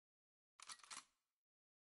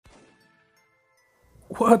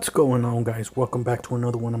What's going on, guys? Welcome back to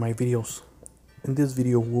another one of my videos. In this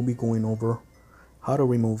video we'll be going over how to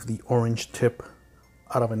remove the orange tip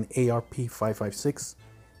out of an ARP 556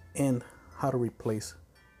 and how to replace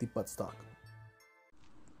the buttstock.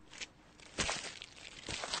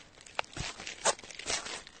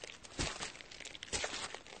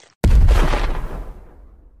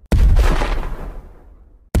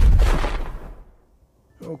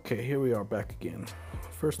 Okay, here we are back again.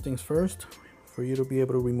 First things first, for you to be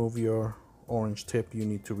able to remove your orange tip, you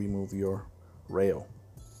need to remove your rail.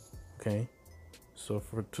 Okay, so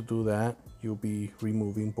to do that, you'll be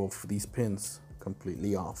removing both of these pins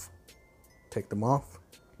completely off. Take them off.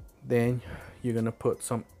 Then you're gonna put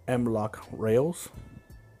some M-lock rails.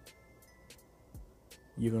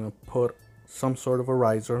 You're gonna put some sort of a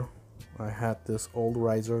riser. I had this old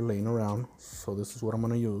riser laying around, so this is what I'm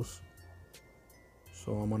gonna use.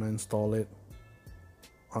 So I'm gonna install it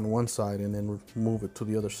on one side and then move it to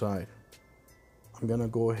the other side. I'm gonna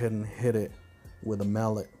go ahead and hit it with a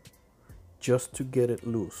mallet just to get it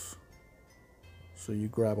loose. So you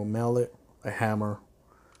grab a mallet, a hammer,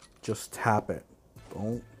 just tap it.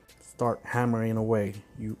 Don't start hammering away.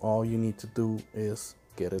 All you need to do is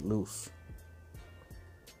get it loose.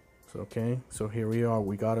 So okay, so here we are,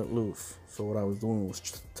 we got it loose. So what I was doing was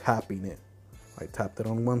just tapping it. I tapped it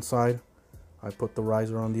on one side, I put the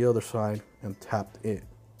riser on the other side and tapped it.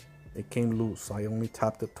 It came loose. I only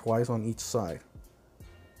tapped it twice on each side.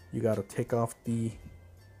 You got to take off the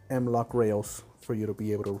M-lock rails for you to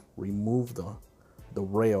be able to remove the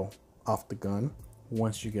rail off the gun.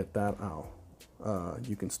 Once you get that out,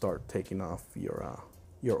 you can start taking off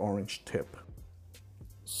your orange tip.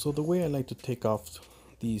 So the way I like to take off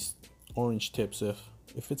these orange tips,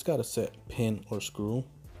 if it's got a set pin or screw,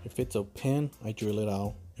 if it's a pin, I drill it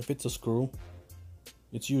out. If it's a screw,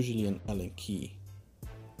 it's usually an Allen key.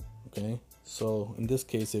 Okay, so in this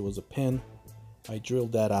case it was a pin. I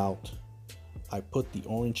drilled that out. I put the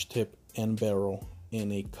orange tip and barrel in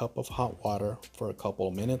a cup of hot water for a couple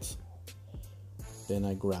of minutes. Then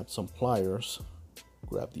I grabbed some pliers,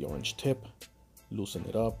 grabbed the orange tip, loosen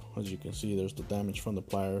it up. As you can see, there's the damage from the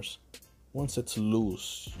pliers. Once it's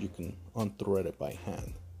loose, you can unthread it by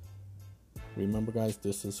hand. Remember guys,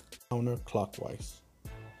 this is counterclockwise.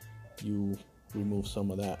 You remove some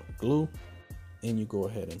of that glue and you go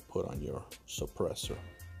ahead and put on your suppressor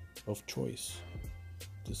of choice.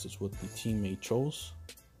 This is what the teammate chose,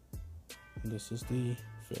 and this is the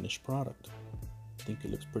finished product. I think it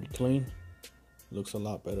looks pretty clean. Looks a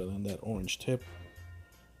lot better than that orange tip.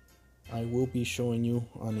 I will be showing you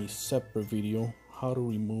on a separate video how to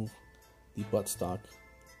remove the buttstock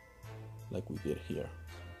like we did here.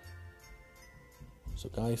 So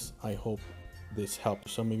guys, I hope this helped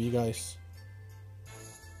some of you guys.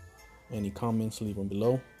 Any comments, leave them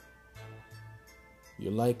below. If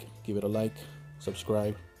you like, give it a like,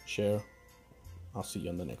 subscribe, share. I'll see you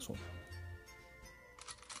on the next one.